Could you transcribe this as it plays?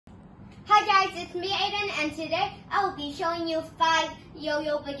Hi guys, it's me Aiden, and today I will be showing you 5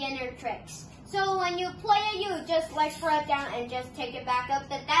 yo-yo beginner tricks. So when you play it, you just throw it down and just take it back up.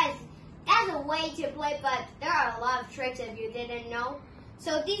 That's a way to play, but there are a lot of tricks if you didn't know.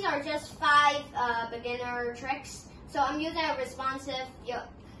 So these are just 5 beginner tricks. So I'm using a responsive yo-yo,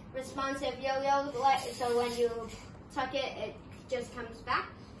 so when you tuck it, it just comes back.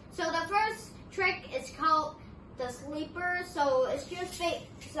 So the first trick is called the sleeper. So it's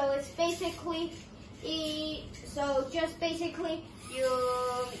basically it's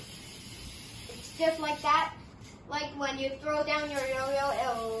just like that. Like when you throw down your yo-yo,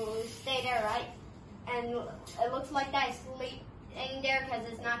 it'll stay there, right? And it looks like that, it's sleeping there because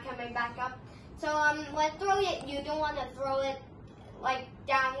it's not coming back up. So when throwing it, you don't want to throw it like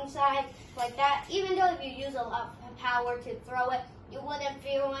downside like that. Even though if you use a lot of power to throw it, you wouldn't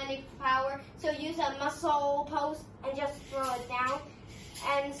feel any power. So use a muscle post and just throw it down.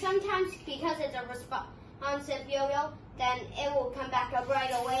 And sometimes because it's a responsive yo-yo, then it will come back up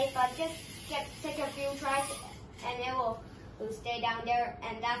right away. But just take a few tries and it will stay down there.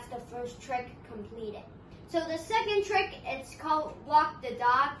 And that's the first trick completed. So the second trick, it's called walk the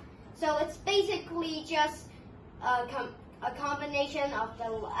dog. So it's basically just a combination of the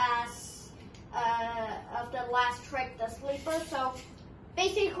last trick, the sleeper. So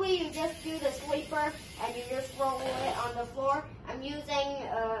basically you just do the sleeper and you just roll it on the floor. I'm using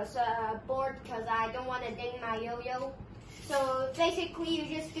a board because I don't want to ding my yo-yo. So basically you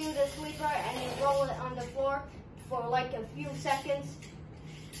just do the sleeper and you roll it on the floor for like a few seconds.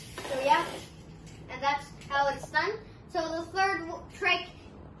 So yeah, and that's how it's done. So the third trick,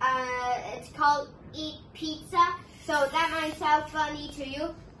 it's called eat pizza. So that might sound funny to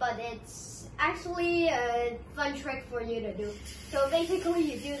you, but it's actually a fun trick for you to do. So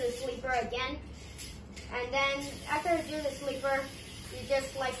basically you do the sleeper again, and then after you do the sleeper, you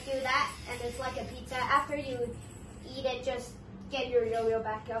just do that, and it's like a pizza. After you eat it, just get your yo-yo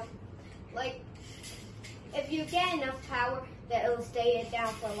back up. Like, if you get enough power, that it'll stay it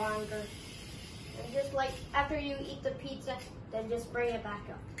down for longer. And just after you eat the pizza, then just bring it back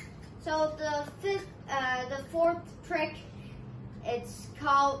up. So the fourth trick, it's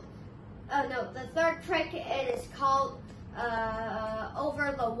called, the third trick, it is called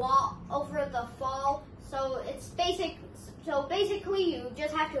over the fall. So it's basically you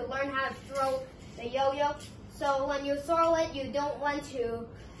just have to learn how to throw the yo-yo. So when you throw it, you don't want to,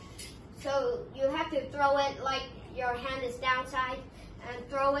 so you have to throw it like your hand is downside and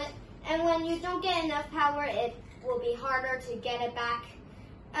throw it. And when you don't get enough power, it will be harder to get it back.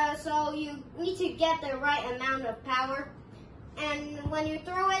 So you need to get the right amount of power. And when you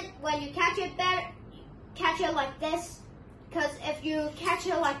throw it, when you catch it better, catch it like this. Because if you catch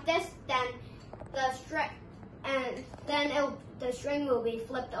it like this, then the string will be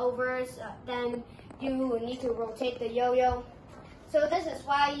flipped over. So then you need to rotate the yo-yo. So this is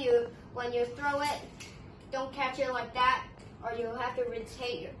why when you throw it, don't catch it like that, or you have to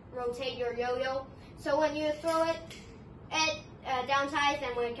rotate your yo-yo. So when you throw it, downsize,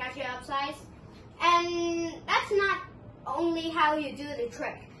 and when you catch it upsize. And that's not only how you do the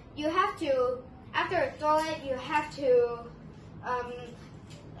trick. You have to, after you throw it, you have to,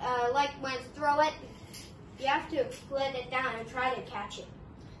 when you throw it, you have to let it down and try to catch it.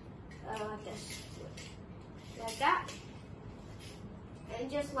 Like this. Like that. And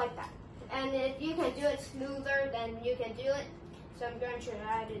just like that. And if you can do it smoother, then you can do it. So I'm going to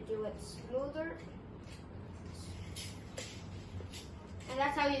try to do it smoother. And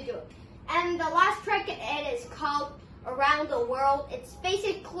that's how you do it. And the last trick, it is called around the world. It's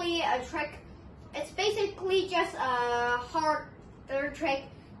basically a trick. It's basically just a harder trick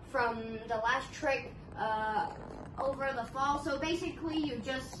from the last trick, over the fall. So basically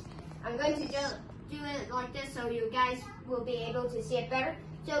I'm going to just do it like this so you guys will be able to see it better.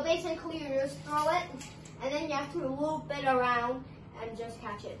 So basically you just throw it, and then you have to loop it around and just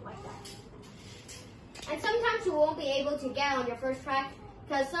catch it like that. And sometimes you won't be able to get on your first try,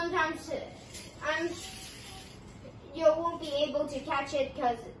 because sometimes you won't be able to catch it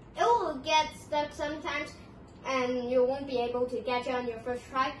because it will get stuck sometimes, and you won't be able to catch it on your first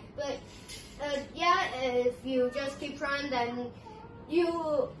try. But yeah, if you just keep trying, then you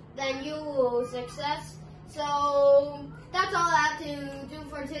will success. So that's all I have to do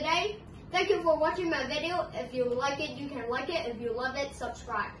for today. Thank you for watching my video. If you like it, you can like it. If you love it,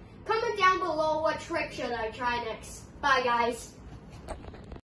 subscribe. Comment down below what trick should I try next. Bye guys.